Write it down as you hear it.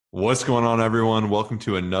What's going on, everyone? Welcome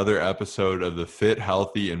to another episode of the Fit,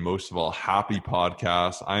 Healthy, and most of all, Happy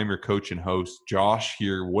podcast. I am your coach and host, Josh,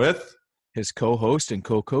 here with his co-host and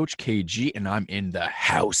co-coach, KG, and I'm in the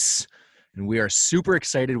house. And we are super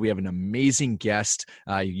excited. We have an amazing guest.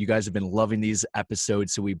 You guys have been loving these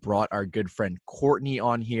episodes, so we brought our good friend Courtney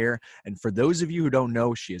on here. And for those of you who don't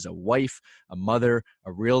know, she is a wife, a mother,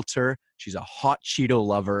 a realtor. She's a hot Cheeto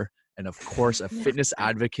lover, and of course, a fitness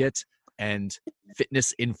advocate and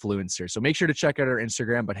fitness influencer. So make sure to check out our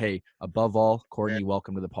Instagram. But hey, above all, Courtney,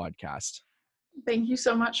 welcome to the podcast. Thank you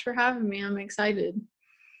so much for having me. I'm excited.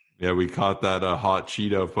 Yeah, we caught that hot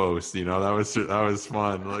Cheeto post. You know, that was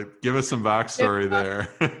fun. Like, give us some backstory there.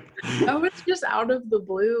 That was just out of the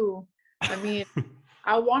blue. I mean,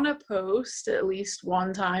 I want to post at least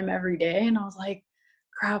one time every day, and I was like,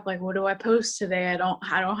 crap, like what do I post today? I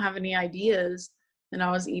don't have any ideas. And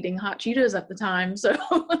I was eating hot Cheetos at the time, so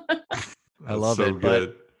I love so it. Good.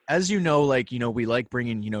 But as you know, we like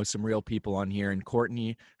bringing, some real people on here, and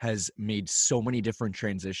Courtney has made so many different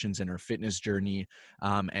transitions in her fitness journey.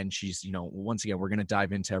 And she's, once again, we're going to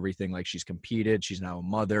dive into everything. Like, she's competed, she's now a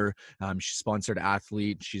mother, she's a sponsored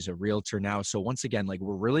athlete, she's a realtor now. So once again, like,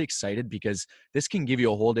 we're really excited because this can give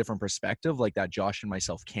you a whole different perspective, like that Josh and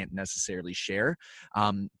myself can't necessarily share.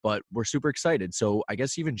 But we're super excited. So I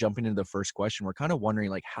guess even jumping into the first question, we're kind of wondering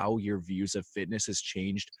like how your views of fitness has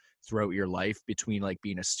changed throughout your life, between like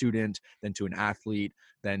being a student, then to an athlete,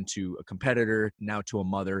 then to a competitor, now to a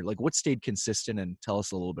mother. Like, what stayed consistent, and tell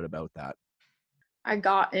us a little bit about that. I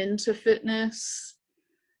got into fitness,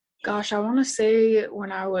 gosh, I want to say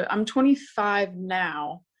I'm 25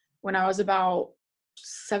 now. When I was about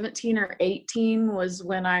 17 or 18 was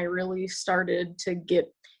when I really started to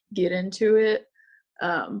get into it.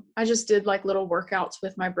 I just did like little workouts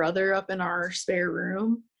with my brother up in our spare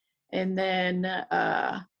room. And then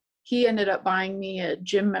he ended up buying me a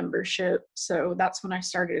gym membership. So that's when I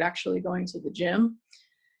started actually going to the gym.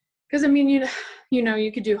 Because, I mean, you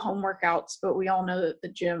could do home workouts, but we all know that the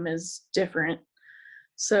gym is different.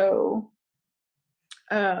 So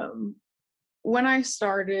when I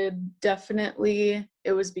started, definitely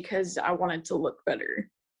it was because I wanted to look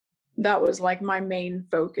better. That was like my main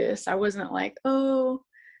focus. I wasn't like, oh,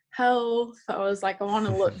 health. I was like, I want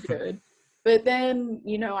to look good. But then,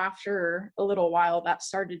 after a little while, that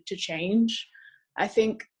started to change. I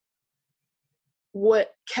think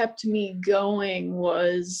what kept me going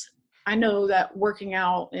was, I know that working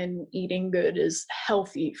out and eating good is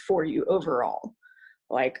healthy for you overall.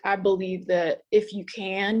 Like, I believe that if you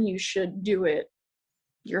can, you should do it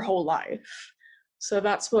your whole life. So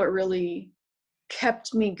that's what really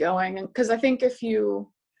kept me going. Because I think if you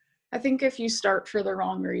start for the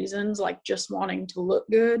wrong reasons, like just wanting to look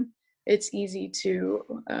good, it's easy to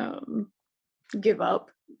give up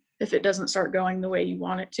if it doesn't start going the way you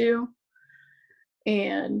want it to.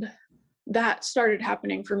 And that started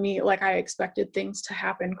happening for me. Like, I expected things to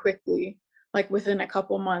happen quickly, like within a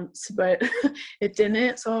couple months, but it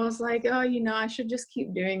didn't. So I was like, oh, I should just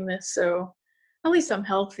keep doing this. So at least I'm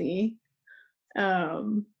healthy. But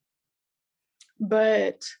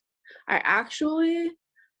I actually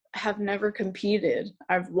have never competed.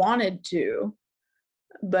 I've wanted to,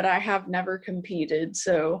 but I have never competed.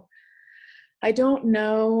 So I don't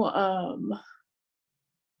know.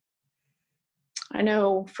 I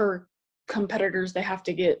know for competitors, they have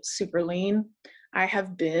to get super lean. I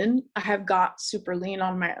have got super lean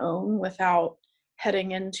on my own without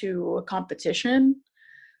heading into a competition,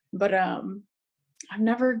 but I've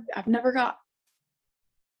never got,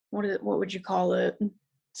 what would you call it?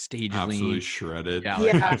 Stage absolutely lean. shredded.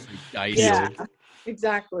 Yeah,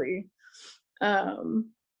 exactly. And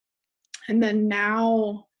then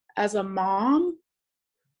now as a mom,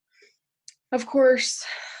 of course,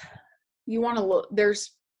 you want to look,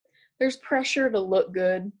 there's pressure to look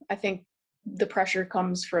good. I think the pressure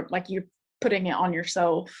comes from like you putting it on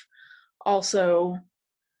yourself. Also,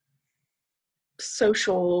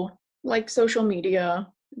 social media,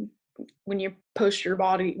 when you post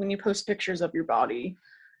pictures of your body,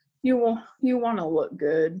 you want to look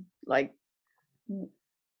good. Like,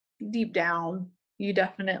 deep down, there's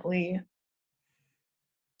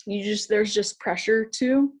just pressure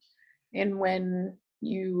too. And when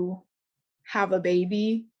you have a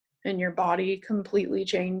baby and your body completely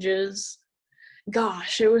changes,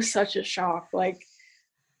 gosh, it was such a shock. Like,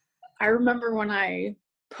 I remember when I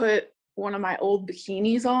put one of my old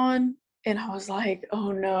bikinis on and I was like,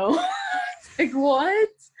 oh no. Like, what?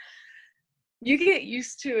 You get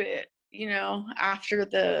used to it, after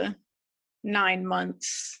the 9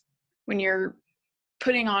 months. When you're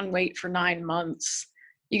putting on weight for 9 months,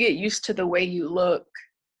 you get used to the way you look.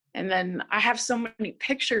 And then I have so many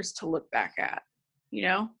pictures to look back at, you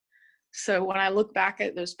know? So when I look back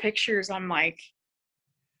at those pictures, I'm like,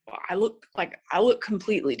 well, I look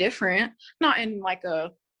completely different, not in like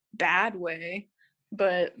a bad way,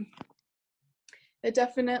 but it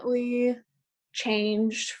definitely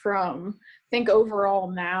changed from, I think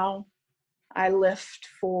overall now I lift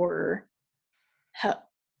for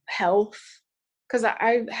health, because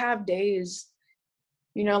I have days,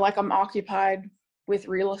 you know, like I'm occupied with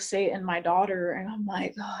real estate and my daughter, and I'm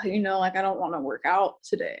like, oh, you know, like I don't want to work out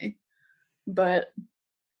today. But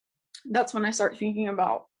that's when I start thinking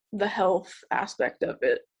about the health aspect of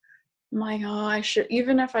it. I'm like, oh, I should,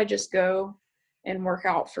 even if I just go and work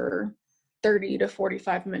out for 30 to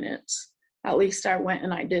 45 minutes, at least I went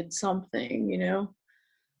and I did something, you know?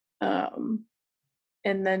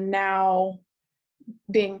 And then now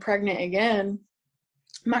being pregnant again,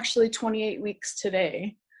 I'm actually 28 weeks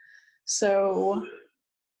today. So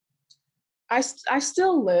I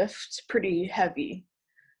still lift pretty heavy.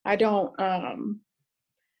 I don't,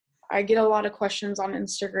 I get a lot of questions on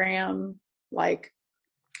Instagram, like,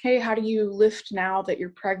 hey, how do you lift now that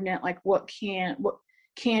you're pregnant? Like, what can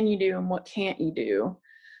you do and what can't you do?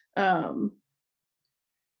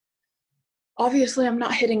 Obviously I'm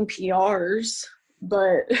not hitting PRs,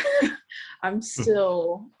 but I'm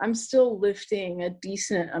still lifting a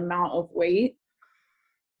decent amount of weight.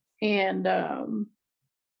 And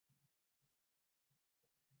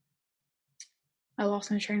I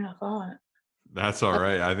lost my train of thought. That's all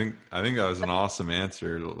right. I think that was an awesome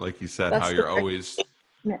answer. Like you said, how That's you're the always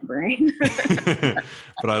pregnant brain.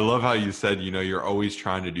 but I love how you said, you know, you're always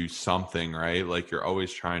trying to do something, right? Like you're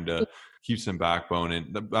always trying to keep some backbone.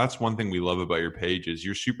 And that's one thing we love about your page is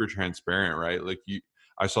you're super transparent, right? Like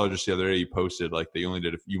I saw just the other day you posted like they only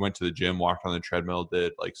did, if you went to the gym, walked on the treadmill,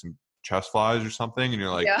 did like some chest flies or something. And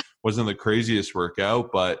you're like, Yeah. wasn't the craziest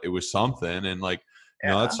workout, but it was something. And like, you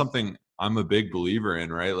know, that's something I'm a big believer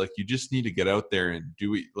in, right? Like you just need to get out there and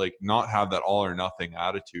do it, like not have that all or nothing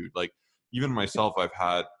attitude. Like even myself, I've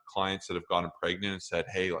had clients that have gotten pregnant and said,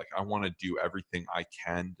 hey, like I want to do everything I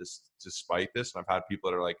can despite this. And I've had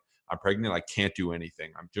people that are like, I'm pregnant, I can't do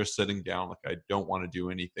anything. I'm just sitting down, like I don't want to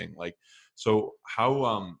do anything. Like, so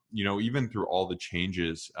how, you know, even through all the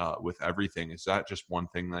changes with everything, is that just one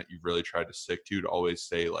thing that you've really tried to stick to always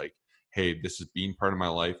say like, hey, this is being part of my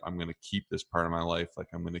life. I'm going to keep this part of my life. Like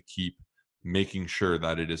I'm going to keep making sure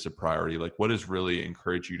that it is a priority. Like what has really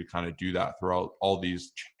encouraged you to kind of do that throughout all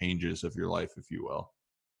these changes of your life, if you will?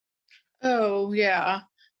 Oh yeah.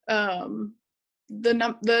 I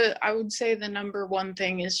would say the number one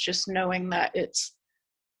thing is just knowing that it's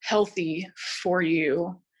healthy for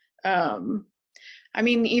you. I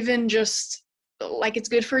mean, even just like it's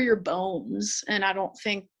good for your bones. And I don't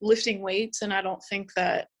think lifting weights, and I don't think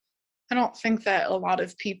that a lot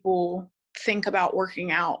of people think about working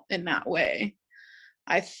out in that way.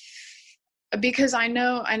 Because I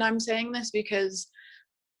know, and I'm saying this because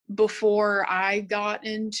before I got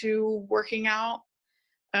into working out,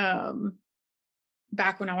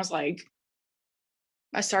 back when I was like,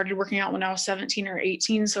 I started working out when I was 17 or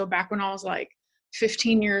 18. So back when I was like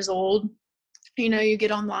 15 years old, you know, you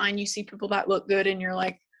get online, you see people that look good and you're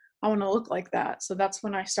like, I want to look like that. So that's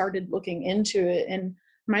when I started looking into it. And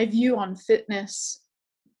my view on fitness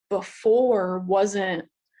before wasn't,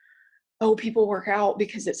 oh, people work out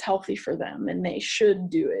because it's healthy for them and they should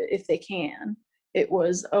do it if they can. It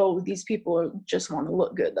was, oh, these people just want to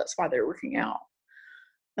look good. That's why they're working out.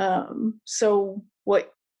 So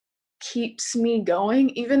what keeps me going,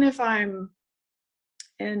 even if I'm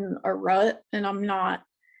in a rut and I'm not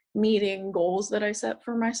meeting goals that I set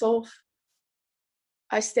for myself,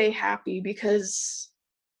 I stay happy because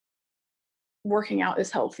working out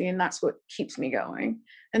is healthy and that's what keeps me going.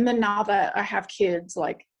 And then now that I have kids,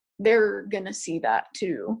 like they're gonna see that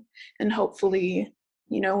too. And hopefully,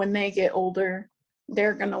 you know, when they get older,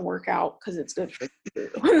 they're gonna work out because it's good for them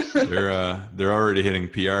too. They're already hitting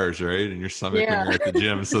PRs, right? In your stomach when Yeah. you're at the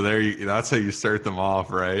gym. So that's how you start them off,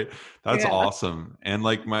 right? That's Yeah. awesome. And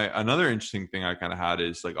like another interesting thing I kind of had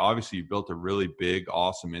is like obviously you built a really big,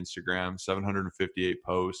 awesome Instagram, 758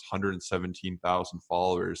 posts, 117,000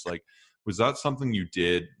 followers. Like, was that something you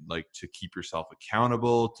did like to keep yourself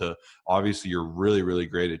accountable? To obviously you're really, really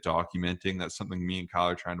great at documenting. That's something me and Kyle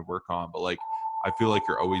are trying to work on. But like I feel like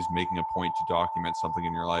you're always making a point to document something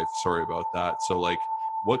in your life. Sorry about that. So like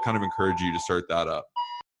what kind of encouraged you to start that up?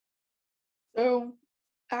 So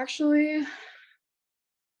actually,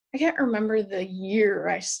 I can't remember the year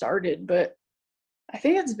I started, but I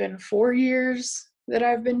think it's been 4 years that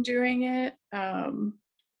I've been doing it.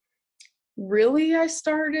 Really, I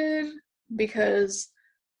started because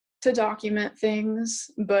to document things,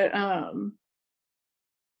 but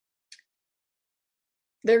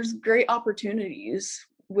there's great opportunities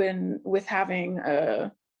with having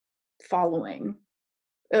a following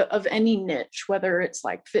of any niche, whether it's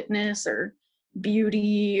like fitness or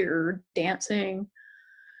beauty or dancing.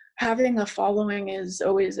 Having a following is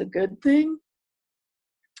always a good thing.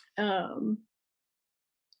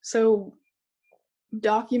 So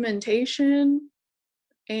documentation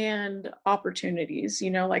and opportunities,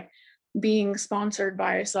 like being sponsored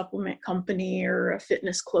by a supplement company or a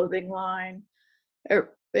fitness clothing line,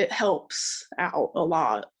 it helps out a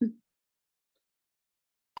lot.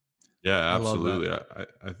 Yeah, I love that. absolutely.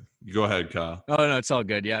 I go ahead, Kyle. Oh no, it's all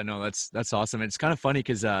good. Yeah, no, that's awesome. It's kind of funny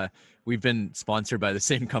because we've been sponsored by the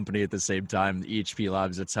same company at the same time, EHP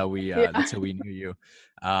Labs. That's how we Yeah. knew you.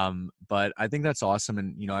 But I think that's awesome,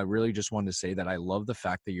 and I really just wanted to say that I love the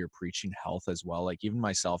fact that you're preaching health as well. Like even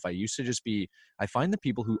myself, I used to just be. I find the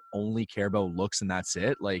people who only care about looks and that's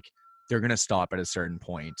it, like they're gonna stop at a certain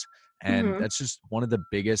point, and Mhm. that's just one of the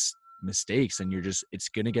biggest mistakes. And it's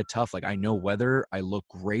gonna get tough. Like I know whether I look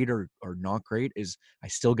great or not great is I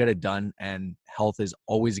still get it done, and health is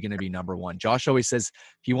always going to be number one. Josh always says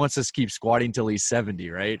he wants us to keep squatting till he's 70,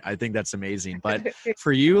 right? I think that's amazing. But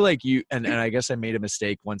for you, like you, and I guess I made a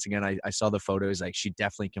mistake once again. I saw the photos, like she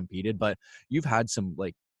definitely competed, but you've had some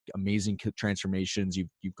like amazing transformations.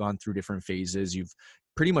 You've gone through different phases. You've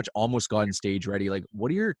pretty much almost gotten stage ready. Like what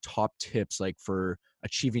are your top tips like for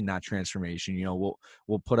achieving that transformation?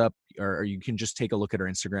 We'll put up, or you can just take a look at her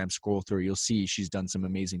Instagram, scroll through, you'll see she's done some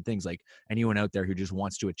amazing things. Like anyone out there who just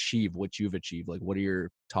wants to achieve what you've achieved, like what are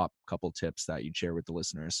your top couple tips that you'd share with the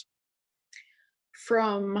listeners?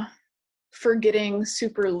 For getting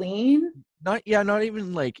super lean. Not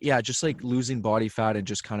even like, just like losing body fat and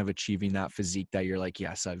just kind of achieving that physique that you're like,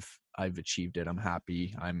 yes, I've achieved it. I'm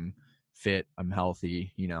happy. I'm fit. I'm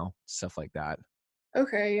healthy, stuff like that.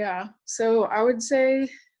 Okay, yeah. So I would say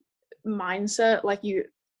mindset, like you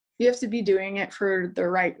have to be doing it for the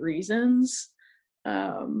right reasons.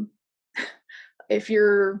 If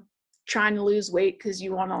you're trying to lose weight because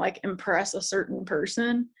you want to like impress a certain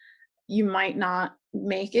person, you might not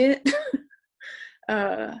make it.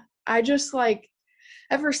 I just like,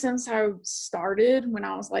 ever since I started when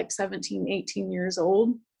I was like 17, 18 years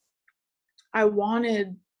old, I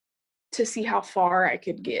wanted to see how far I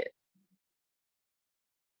could get.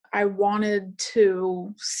 I wanted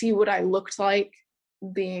to see what I looked like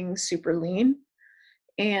being super lean.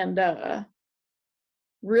 And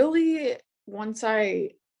really,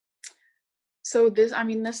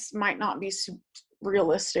 this might not be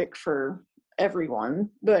realistic for everyone,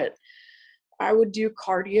 but I would do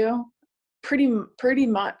cardio pretty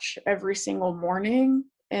much every single morning.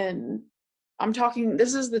 And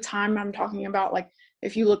this is the time I'm talking about, like,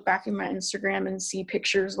 if you look back in my Instagram and see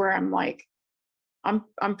pictures where I'm like,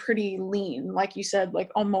 I'm pretty lean, like you said,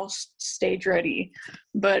 like almost stage ready.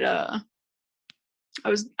 But I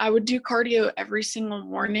would do cardio every single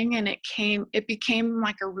morning, and it became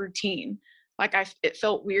like a routine. Like it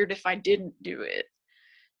felt weird if I didn't do it.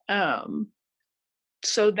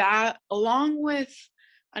 So that, along with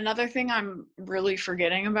another thing I'm really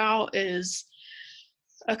forgetting about, is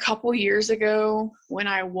a couple years ago when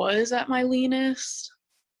I was at my leanest,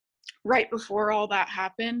 right before all that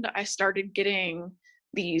happened, I started getting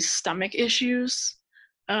these stomach issues.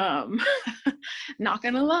 Not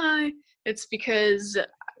gonna lie, it's because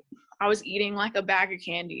I was eating like a bag of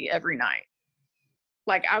candy every night.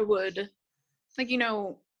 Like I would, like,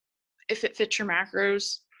 if it fits your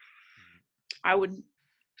macros, I would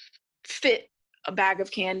fit a bag of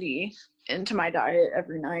candy into my diet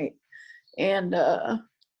every night. And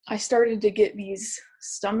I started to get these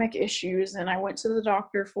stomach issues, and I went to the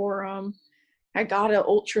doctor for them. I got an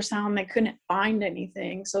ultrasound. They couldn't find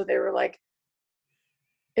anything. So they were like,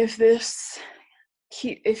 if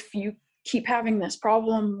you keep having this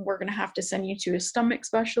problem, we're going to have to send you to a stomach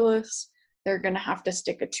specialist. They're going to have to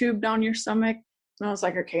stick a tube down your stomach. And I was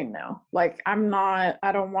like, okay, no, like I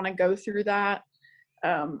don't want to go through that.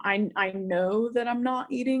 I know that I'm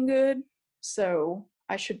not eating good, so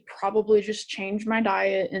I should probably just change my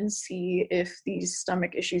diet and see if these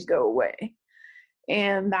stomach issues go away.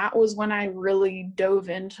 And that was when I really dove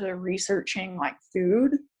into researching like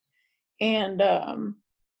food, and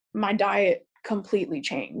my diet completely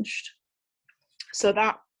changed. So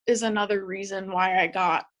that is another reason why I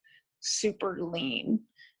got super lean.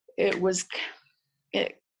 It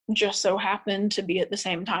just so happened to be at the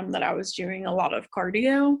same time that I was doing a lot of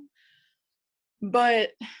cardio. But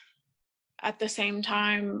at the same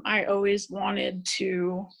time, I always wanted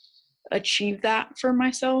to achieve that for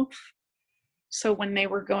myself. So when they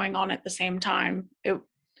were going on at the same time,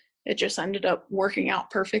 it just ended up working out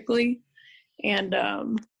perfectly. And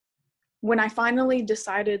when I finally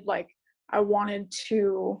decided like I wanted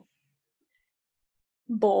to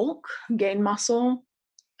bulk, gain muscle,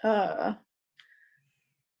 I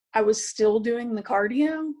was still doing the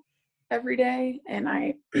cardio every day, and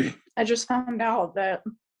I just found out that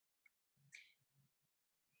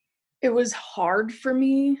it was hard for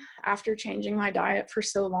me after changing my diet for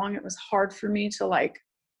so long. It was hard for me to like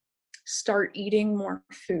start eating more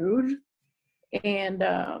food, and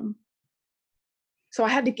so I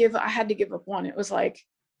had to give up one. It was like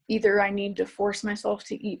either I need to force myself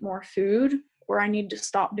to eat more food, or I need to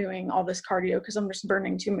stop doing all this cardio because I'm just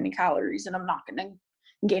burning too many calories and I'm not going to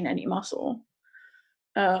gain any muscle.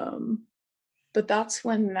 But that's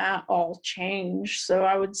when that all changed. So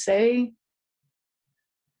I would say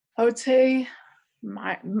you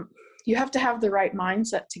have to have the right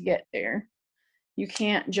mindset to get there. You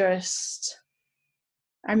can't just,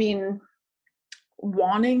 I mean,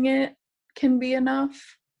 wanting it can be enough,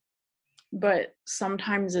 but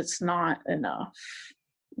sometimes it's not enough.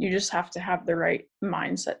 You just have to have the right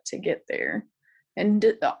mindset to get there, and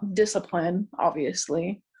discipline,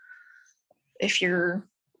 obviously. If you're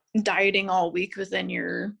dieting all week, but then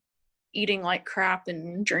you're eating like crap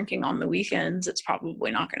and drinking on the weekends, it's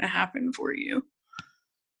probably not going to happen for you.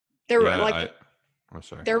 There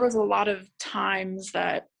was a lot of times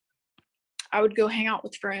that I would go hang out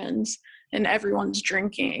with friends and everyone's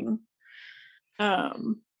drinking,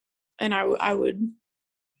 and I wouldn't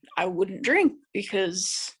drink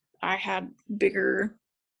because I had bigger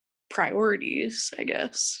priorities, I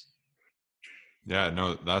guess. Yeah,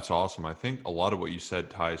 no, that's awesome. I think a lot of what you said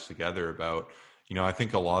ties together about, I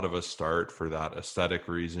think a lot of us start for that aesthetic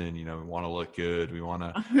reason, we want to look good, we want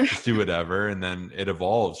to just do whatever, and then it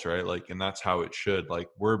evolves, right? Like, and that's how it should. Like,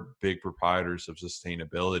 we're big proprietors of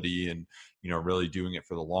sustainability and, really doing it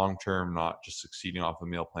for the long term, not just succeeding off a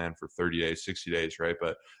meal plan for 30 days, 60 days, right?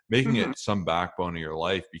 But making it some backbone of your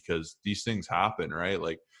life, because these things happen, right?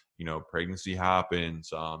 Like, pregnancy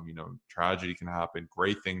happens, tragedy can happen,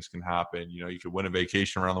 great things can happen, you could win a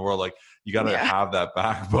vacation around the world. Like, you got to have that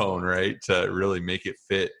backbone, right, to really make it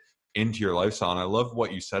fit into your lifestyle. And I love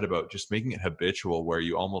what you said about just making it habitual, where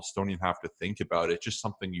you almost don't even have to think about it, just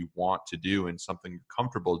something you want to do and something you're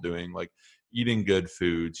comfortable doing, like eating good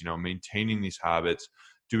foods, maintaining these habits,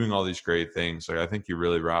 doing all these great things. Like, I think you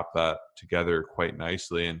really wrap that together quite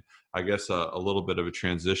nicely. And I guess a little bit of a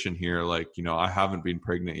transition here. Like, I haven't been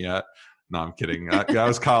pregnant yet. No, I'm kidding. That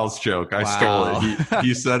was Kyle's joke. I stole it.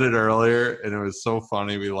 He said it earlier and it was so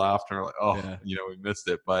funny. We laughed and we're like, oh, we missed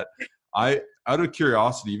it. But out of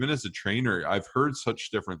curiosity, even as a trainer, I've heard such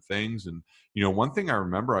different things. And, one thing I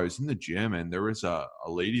remember, I was in the gym and there was a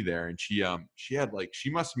lady there, and she had she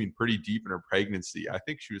must have been pretty deep in her pregnancy. I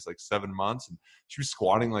think she was like 7 months, and she was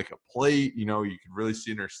squatting like a plate, you could really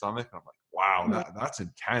see in her stomach. And I'm like, wow, that's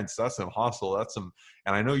intense. That's some hustle. And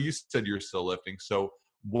I know you said you're still lifting. So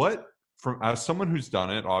as someone who's done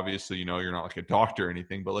it, obviously, you're not like a doctor or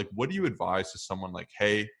anything, but like, what do you advise to someone like,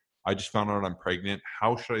 hey, I just found out I'm pregnant.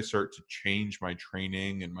 How should I start to change my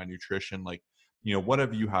training and my nutrition? Like, what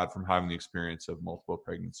have you had from having the experience of multiple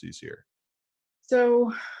pregnancies here?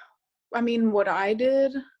 So, I mean, what I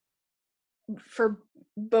did for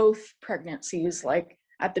both pregnancies, like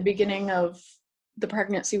at the beginning of the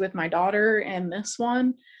pregnancy with my daughter and this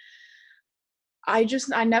one, I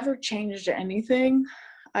never changed anything.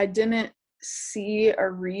 I didn't see a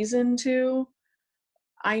reason to.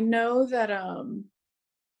 I know that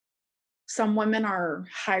some women are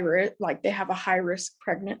high risk, like they have a high risk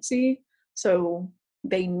pregnancy, so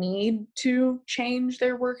they need to change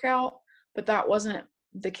their workout, but that wasn't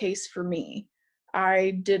the case for me.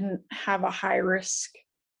 I didn't have a high risk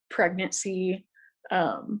pregnancy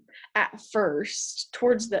at first.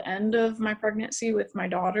 Towards the end of my pregnancy with my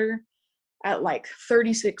daughter, at like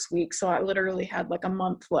 36 weeks, so I literally had like a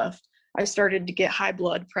month left, I started to get high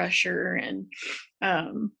blood pressure, and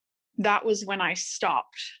that was when I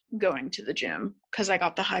stopped going to the gym, because I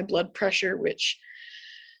got the high blood pressure, which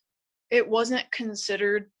it wasn't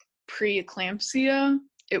considered preeclampsia.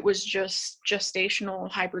 It was just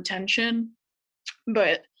gestational hypertension,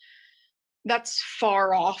 but that's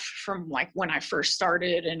far off from like when I first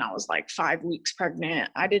started and I was like 5 weeks pregnant.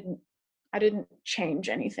 I didn't change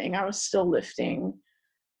anything. I was still lifting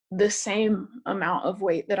the same amount of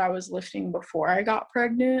weight that I was lifting before I got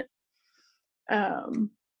pregnant.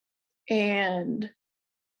 And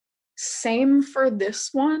same for this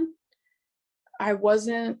one. I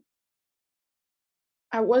wasn't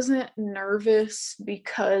nervous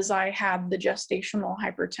because I had the gestational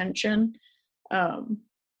hypertension.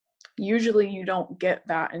 Usually you don't get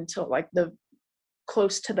that until like the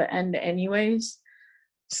close to the end anyways.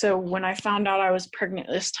 So when I found out I was pregnant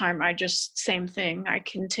this time, I just, same thing, I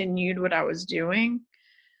continued what I was doing.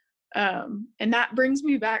 And that brings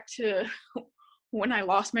me back to when I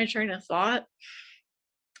lost my train of thought.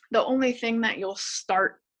 The only thing that you'll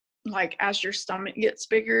start, like, as your stomach gets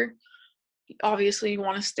bigger, obviously you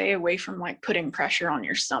want to stay away from like putting pressure on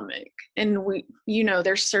your stomach. And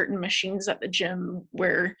there's certain machines at the gym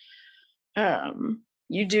where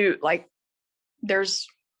you do like,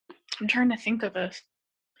 I'm trying to think of a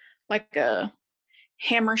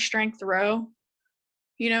hammer strength row.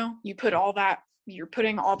 You put all that, you're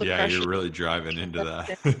putting all the pressure. You're really driving into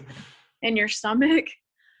that. In your stomach.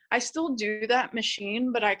 I still do that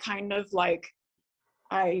machine, but I kind of like,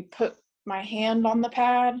 I put my hand on the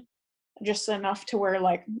pad just enough to where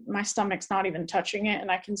like my stomach's not even touching it,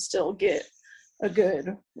 and I can still get a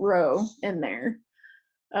good row in there.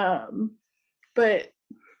 But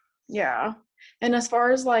yeah. And as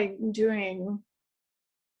far as like doing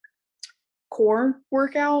core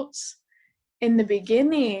workouts, in the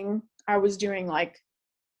beginning, I was doing like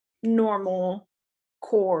normal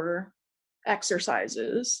core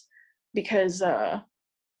exercises because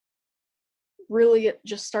really it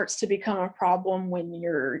just starts to become a problem when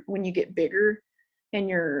you get bigger and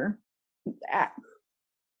your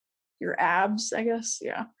abs, I guess,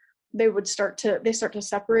 yeah, they start to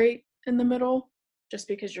separate in the middle just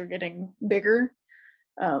because you're getting bigger.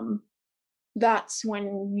 That's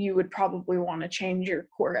when you would probably want to change your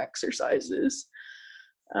core exercises.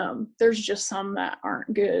 There's just some that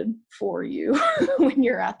aren't good for you when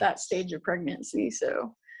you're at that stage of pregnancy.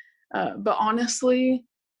 So, but honestly,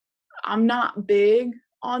 I'm not big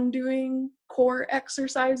on doing core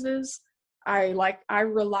exercises. I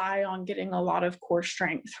rely on getting a lot of core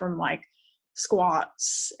strength from like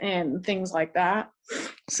squats and things like that.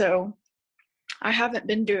 So I haven't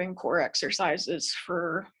been doing core exercises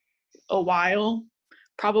for a while,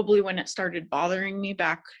 probably when it started bothering me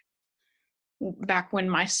back when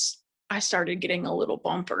I started getting a little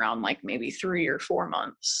bump around like maybe 3 or 4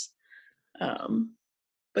 months.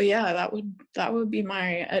 But yeah, that would be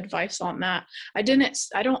my advice on that. I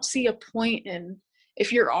don't see a point in,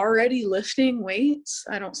 if you're already lifting weights,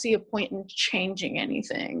 I don't see a point in changing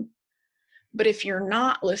anything. But if you're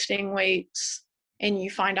not lifting weights and you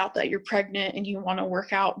find out that you're pregnant and you want to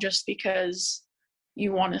work out just because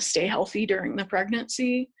you want to stay healthy during the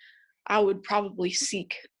pregnancy, I would probably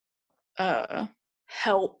seek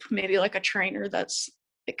help, maybe like a trainer that's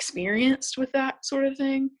experienced with that sort of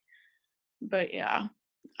thing. But yeah,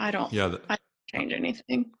 I don't change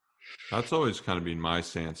anything. That's always kind of been my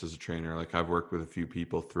stance as a trainer. Like, I've worked with a few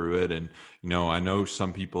people through it, and I know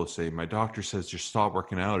some people say my doctor says just stop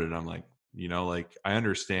working out, and I'm like, like, I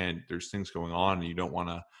understand there's things going on and you don't want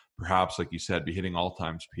to, perhaps like you said, be hitting all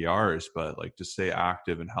times PRs, but like to stay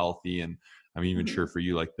active and healthy. And I'm even sure for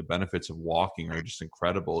you, like, the benefits of walking are just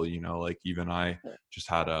incredible. Like, even I just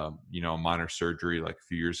had a minor surgery like a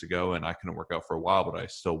few years ago, and I couldn't work out for a while, but I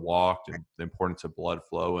still walked. And the importance of blood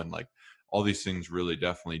flow and like all these things really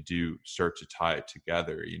definitely do start to tie it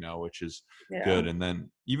together, which is good. And then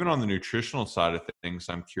even on the nutritional side of things,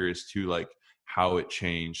 I'm curious too, like how it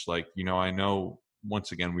changed. Like, I know,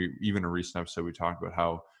 once again, even a recent episode, we talked about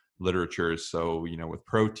how literature is so, with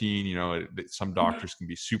protein, some doctors can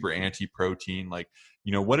be super anti-protein. Like,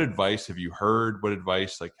 what advice have you heard? What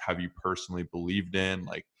advice, like, have you personally believed in,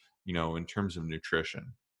 like, in terms of nutrition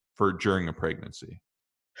for during a pregnancy?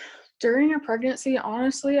 During a pregnancy,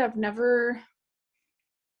 honestly, I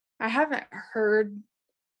haven't heard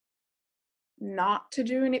not to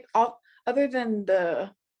do any, other than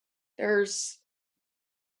there's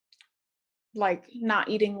like not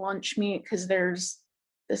eating lunch meat because there's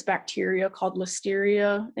this bacteria called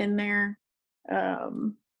Listeria in there,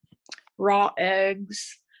 raw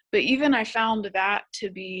eggs. But even I found that to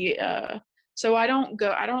be, so I don't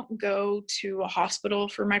go to a hospital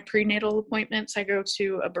for my prenatal appointments. I go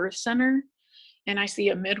to a birth center and I see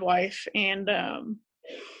a midwife. And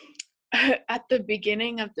at the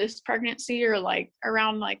beginning of this pregnancy, or like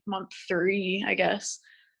around like month 3, I guess,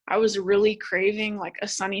 I was really craving like a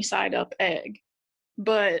sunny side up egg.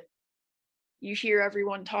 But you hear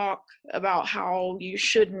everyone talk about how you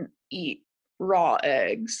shouldn't eat raw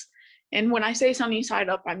eggs. And when I say sunny side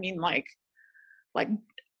up, I mean like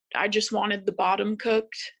I just wanted the bottom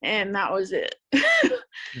cooked and that was it.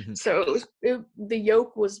 So the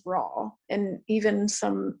yolk was raw, and even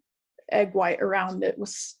some egg white around it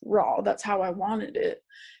was raw. That's how I wanted it.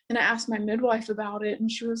 And I asked my midwife about it,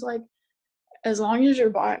 and she was like, as long as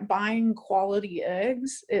you're buying quality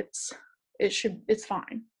eggs, it's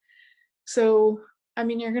fine. So, I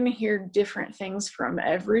mean, you're going to hear different things from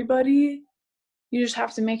everybody, you just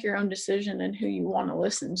have to make your own decision and who you want to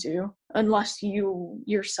listen to, unless you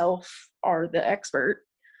yourself are the expert,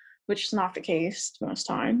 which is not the case most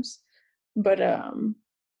times. But and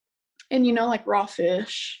like raw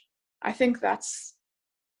fish, I think that's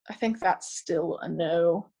still a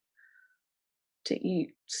no, to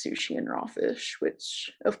eat sushi and raw fish,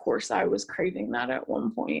 which of course I was craving that at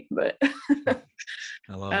one point, but I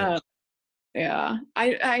love it. Yeah,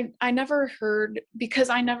 I never heard, because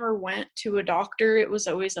I never went to a doctor. It was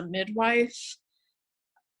always a midwife.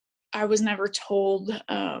 I was never told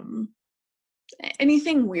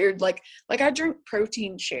anything weird. Like I drink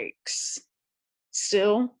protein shakes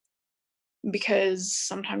still, because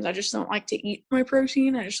sometimes I just don't like to eat my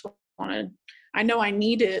protein. I just want to. I know I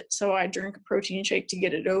need it, so I drink a protein shake to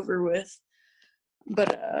get it over with.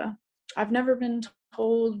 But I've never been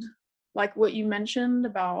told, like what you mentioned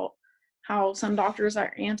about how some doctors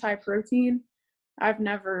are anti-protein. I've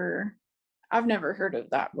never heard of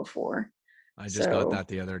that before. I just got that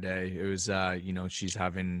the other day. It was, she's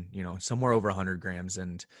having, somewhere over 100 grams.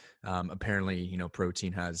 And apparently,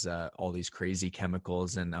 protein has all these crazy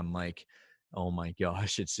chemicals. And I'm like, oh my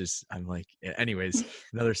gosh, it's just, I'm like, anyways,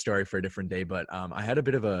 another story for a different day. But I had a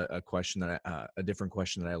bit of a question a different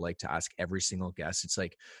question that I like to ask every single guest. It's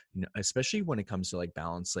like, especially when it comes to like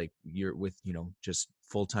balance, like you're with, just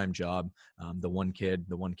full-time job, the one kid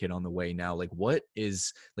on the way now, like what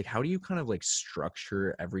is, like, how do you kind of like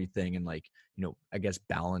structure everything and like, I guess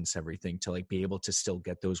balance everything to like be able to still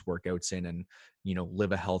get those workouts in and,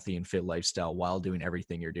 live a healthy and fit lifestyle while doing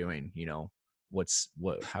everything you're doing, what's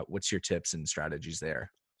your tips and strategies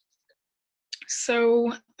there?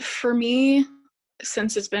 So for me,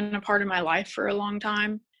 since it's been a part of my life for a long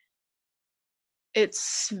time,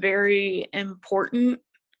 it's very important.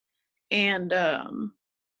 And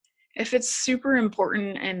if it's super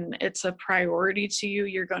important and it's a priority to you,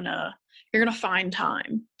 you're gonna find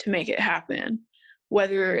time to make it happen.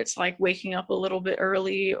 Whether it's like waking up a little bit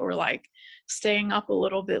early or like staying up a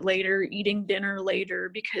little bit later, eating dinner later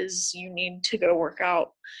because you need to go work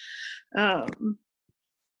out.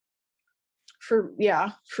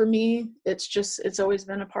 For me, it's always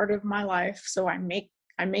been a part of my life. So I make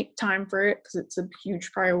time for it because it's a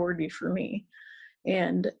huge priority for me.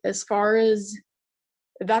 And as far as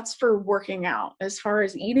that's for working out, as far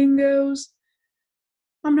as eating goes,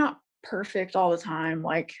 I'm not perfect all the time.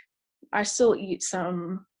 Like I still eat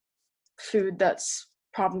some food that's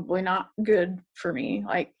probably not good for me,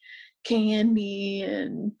 like candy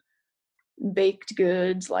and baked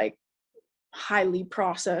goods, like highly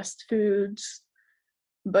processed foods.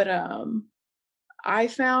 But I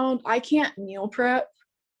found I can't meal prep.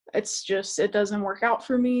 It doesn't work out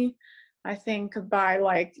for me. I think by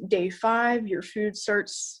like day 5, your food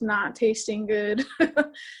starts not tasting good.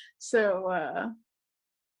 So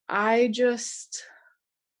I guess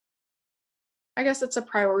it's a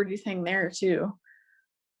priority thing there too.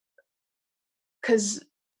 Because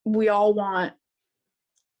we all want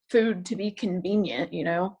food to be convenient,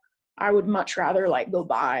 I would much rather like go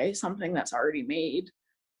buy something that's already made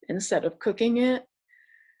instead of cooking it.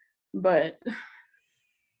 But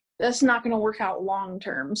that's not going to work out long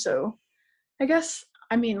term. So I guess,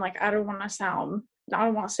 I mean, like, I don't want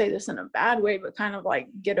to say this in a bad way, but kind of like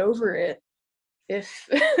get over it. If,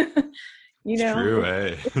 it's true,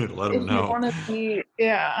 hey, let them know. You want to be,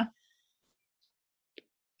 yeah.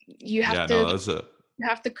 You have you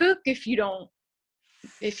have to cook if you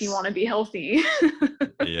want to be healthy.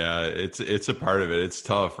 Yeah, it's a part of it. It's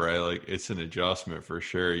tough, right? Like it's an adjustment for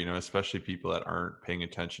sure, especially people that aren't paying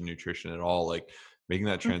attention to nutrition at all, like making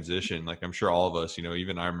that transition. Like I'm sure all of us,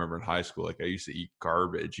 even I remember in high school, like I used to eat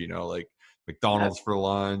garbage, like McDonald's for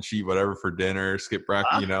lunch, eat whatever for dinner, skip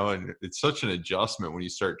breakfast, and it's such an adjustment when you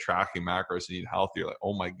start tracking macros and eat healthy. You're like,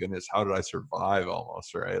 oh my goodness, how did I survive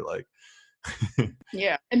almost, right? Like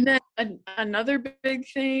yeah. And then another big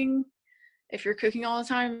thing, if you're cooking all the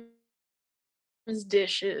time, is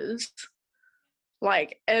dishes.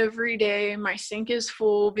 Like every day my sink is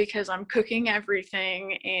full because I'm cooking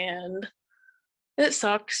everything, and it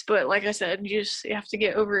sucks. But like I said, you have to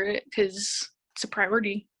get over it because it's a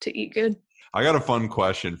priority to eat good. I got a fun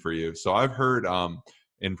question for you. So I've heard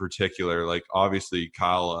in particular, like obviously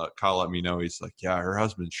Kyle let me know, he's like, yeah, her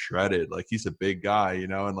husband's shredded, like he's a big guy,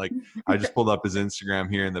 and like I just pulled up his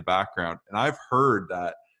Instagram here in the background, and I've heard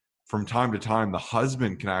that from time to time the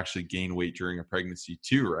husband can actually gain weight during a pregnancy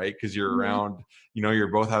too, right? Because you're around,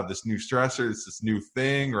 you're both have this new stressor, it's this new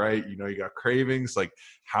thing, right? You got cravings. Like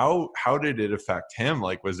how did it affect him?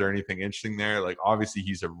 Like was there anything interesting there? Like obviously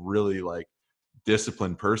he's a really like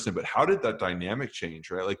disciplined person, but how did that dynamic change,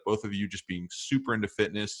 right? Like both of you just being super into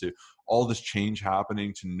fitness to all this change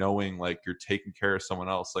happening to knowing like you're taking care of someone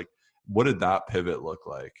else. Like what did that pivot look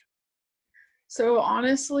like? So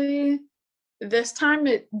honestly, this time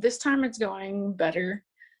it's going better.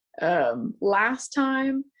 Last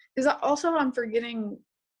time, because also I'm forgetting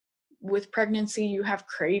with pregnancy you have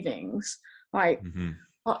cravings, like Mm-hmm.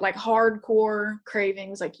 like hardcore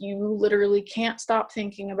cravings, like you literally can't stop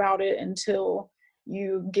thinking about it until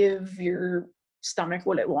you give your stomach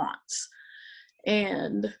what it wants.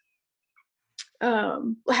 And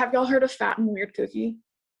have y'all heard of Fat and Weird Cookie?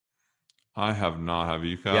 I have not. Have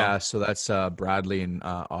you, Yeah, Kyle? so that's Bradley and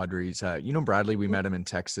Audrey's. You know Bradley, we met him in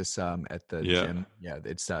Texas at the Yeah. gym. Yeah,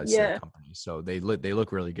 it's their Yeah, company. So they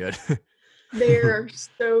look really good. they're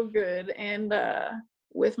so good. And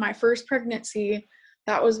with my first pregnancy,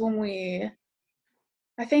 that was when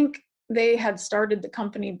I think they had started the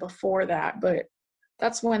company before that, but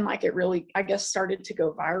that's when like it really, I guess, started to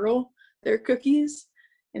go viral, their cookies.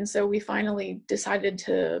 And so we finally decided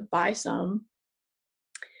to buy some.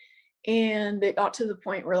 And it got to the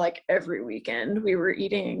point where like every weekend we were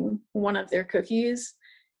eating one of their cookies.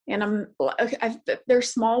 And their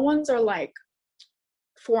small ones are like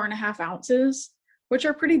 4.5 ounces, which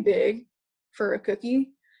are pretty big for a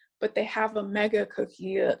cookie, but they have a mega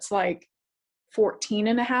cookie that's like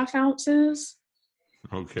 14.5 ounces.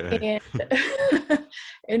 Okay. And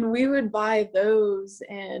and we would buy those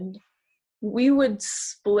and we would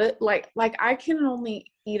split like I can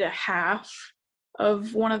only eat a half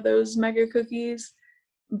of one of those mega cookies,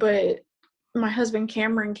 but my husband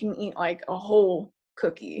Cameron can eat like a whole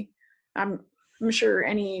cookie. I'm sure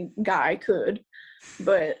any guy could,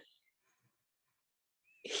 but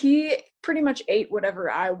he pretty much ate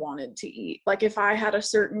whatever I wanted to eat. Like if I had a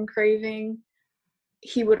certain craving,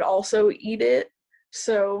 he would also eat it.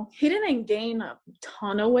 So he didn't gain a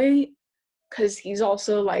ton of weight because he's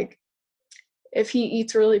also like, if he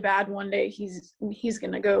eats really bad one day, he's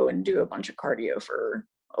gonna go and do a bunch of cardio for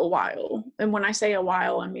a while. And when I say a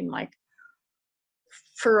while, I mean like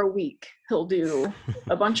for a week he'll do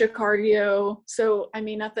a bunch of cardio. So I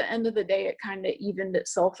mean at the end of the day it kind of evened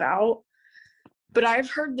itself out. But I've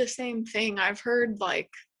heard the same thing. I've heard like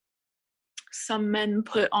some men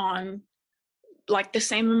put on like the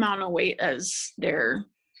same amount of weight as their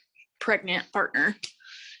pregnant partner.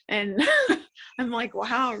 And I'm like,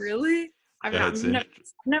 wow, really? That's interesting. I've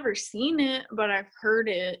never seen it, but I've heard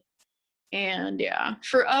it. And yeah,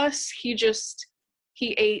 for us, he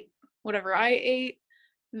ate whatever I ate.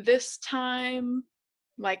 This time,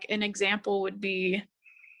 like an example would be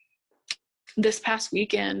this past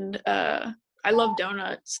weekend, I love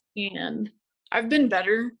donuts and I've been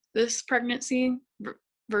better this pregnancy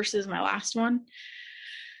versus my last one.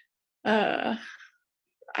 I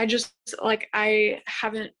just like I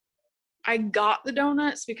got the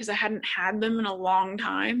donuts because I hadn't had them in a long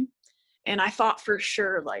time. And I thought for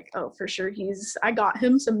sure, like, oh, for sure I got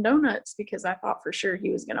him some donuts because I thought for sure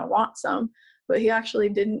he was going to want some, but he actually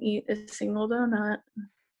didn't eat a single donut.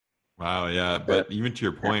 Wow, yeah. But even to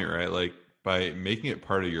your point, right? Like by making it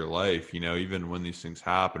part of your life, even when these things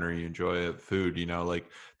happen or you enjoy food, like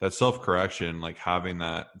that self-correction, like having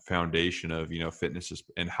that foundation of, fitness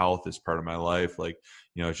and health is part of my life. Like,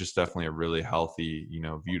 it's just definitely a really healthy,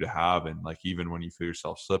 view to have. And like, even when you feel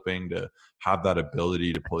yourself slipping, to have that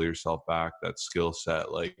ability to pull yourself back, that skill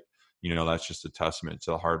set, like, that's just a testament to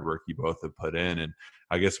the hard work you both have put in. And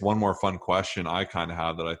I guess one more fun question I kind of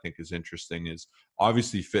have that I think is interesting is,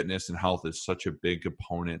 obviously fitness and health is such a big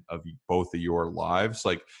component of both of your lives.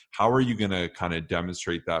 Like, how are you going to kind of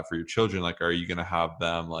demonstrate that for your children? Like, are you going to have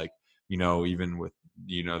them like, even with,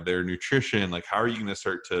 their nutrition, like, how are you going to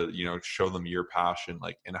start to, show them your passion,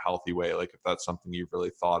 like in a healthy way? Like if that's something you've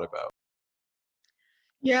really thought about.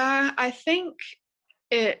 Yeah,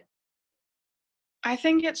 it, I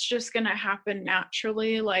think it's just going to happen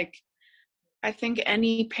naturally. Like, I think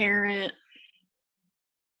any parent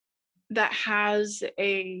that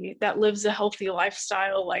lives a healthy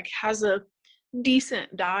lifestyle, like has a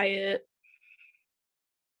decent diet.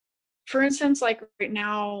 For instance, like right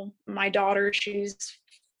now, my daughter, she's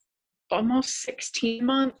almost 16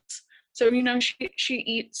 months. So, she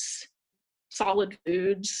eats solid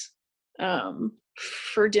foods.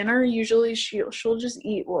 For dinner, usually she'll just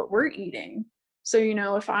eat what we're eating. So,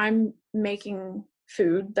 if I'm making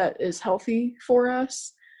food that is healthy for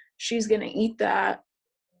us, she's gonna eat that.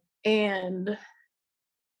 And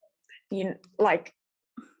like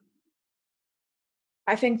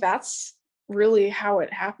I think that's really how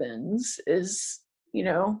it happens is,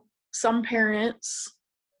 some parents,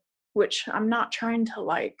 which I'm not trying to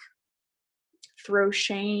like throw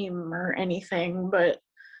shame or anything, but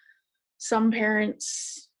some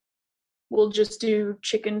parents will just do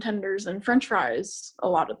chicken tenders and french fries a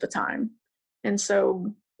lot of the time. And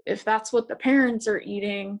so if that's what the parents are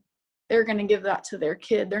eating, they're going to give that to their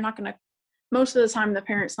kid. They're not going to, most of the time, the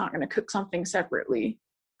parent's not going to cook something separately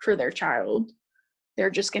for their child. They're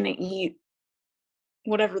just going to eat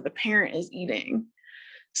whatever the parent is eating.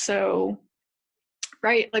 So,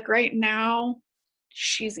 right now,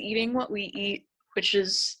 she's eating what we eat, which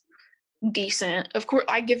is decent. Of course,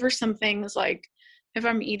 I give her some things, like if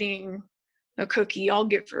I'm eating a cookie, I'll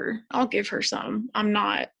give her some. I'm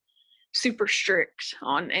not super strict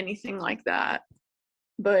on anything like that.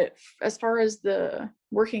 But as far as the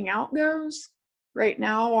working out goes, right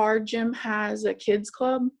now our gym has a kids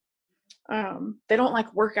club. They don't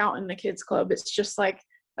like work out in the kids club. It's just like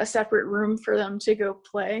a separate room for them to go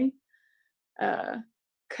play.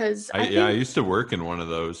 Cause I used to work in one of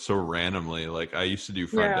those so randomly. Like I used to do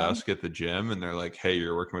front desk at the gym, and they're like, "Hey,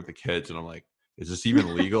 you're working with the kids," and I'm like, "Is this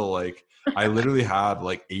even legal?" Like I literally had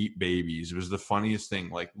like 8 babies. It was the funniest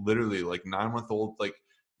thing. Like literally like 9-month-old like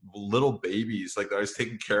little babies. Like I was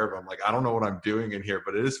taking care of them. Like I don't know what I'm doing in here,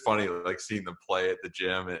 but it is funny like seeing them play at the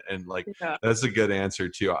gym, and like that's a good answer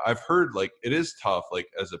too. I've heard like it is tough. Like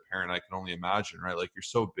as a parent, I can only imagine, right? Like you're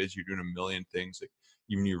so busy, you're doing a million things. Like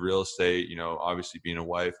even your real estate, you know, obviously being a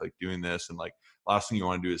wife, like doing this, and like last thing you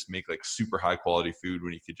want to do is make like super high quality food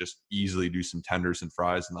when you could just easily do some tenders and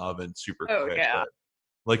fries in the oven super quick. But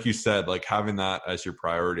like you said, like having that as your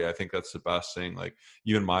priority, I think that's the best thing. Like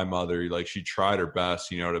even my mother, like she tried her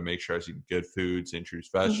best, you know, to make sure I was eating good foods, introduce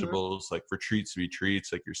vegetables, like for treats to be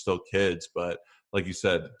treats, like you're still kids. But like you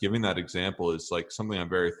said, giving that example is like something I'm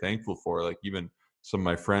very thankful for. Like even some of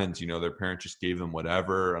my friends, you know, their parents just gave them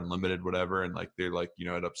whatever, unlimited whatever, and like they're like, you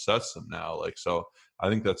know, it upsets them now. Like so I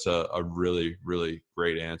think that's a really, really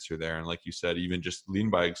great answer there. And like you said, even just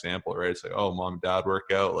leading by example, right? It's like, oh, mom and dad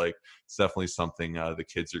work out. Like it's definitely something the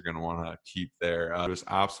kids are going to want to keep there. It was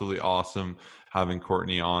absolutely awesome having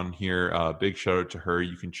Courtney on here. Big shout out to her.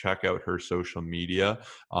 You can check out her social media.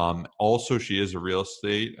 Also, she is a real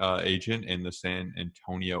estate agent in the San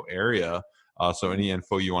Antonio area. So any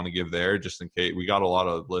info you want to give there, just in case, we got a lot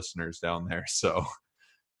of listeners down there. So,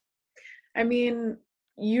 I mean,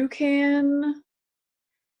 you can,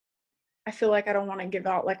 I feel like I don't want to give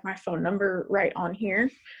out like my phone number right on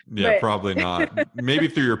here. Yeah, probably not. Maybe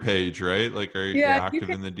through your page, right? Like, are you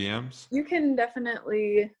active in the DMs? You can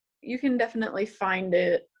definitely find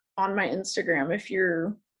it on my Instagram if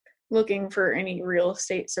you're looking for any real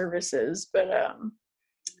estate services. But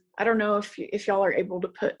I don't know if y'all are able to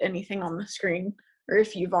put anything on the screen or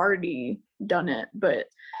if you've already done it, but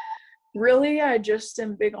really I just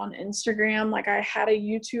am big on Instagram. Like I had a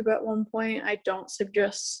YouTube at one point. I don't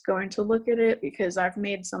suggest going to look at it because I've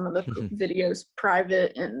made some of the videos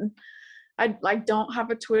private, and I don't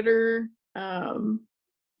have a Twitter,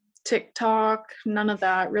 TikTok, none of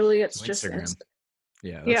that. Really it's just Instagram.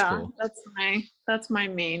 Yeah, cool. That's my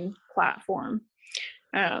main platform.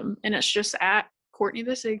 And it's just at Courtney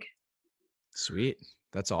Bissig. Sweet.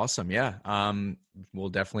 That's awesome. Yeah. We'll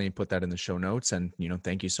definitely put that in the show notes, and, you know,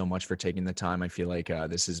 thank you so much for taking the time. I feel like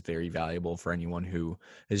this is very valuable for anyone who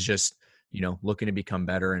is just, you know, looking to become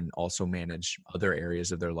better and also manage other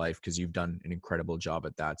areas of their life, because you've done an incredible job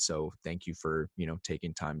at that. So thank you for, you know,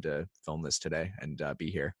 taking time to film this today and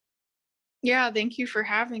be here. Yeah. Thank you for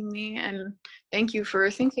having me, and thank you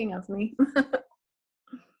for thinking of me.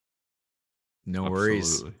 No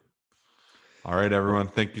worries. Absolutely. All right, everyone.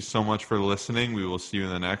 Thank you so much for listening. We will see you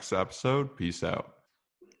in the next episode. Peace out.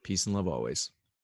 Peace and love always.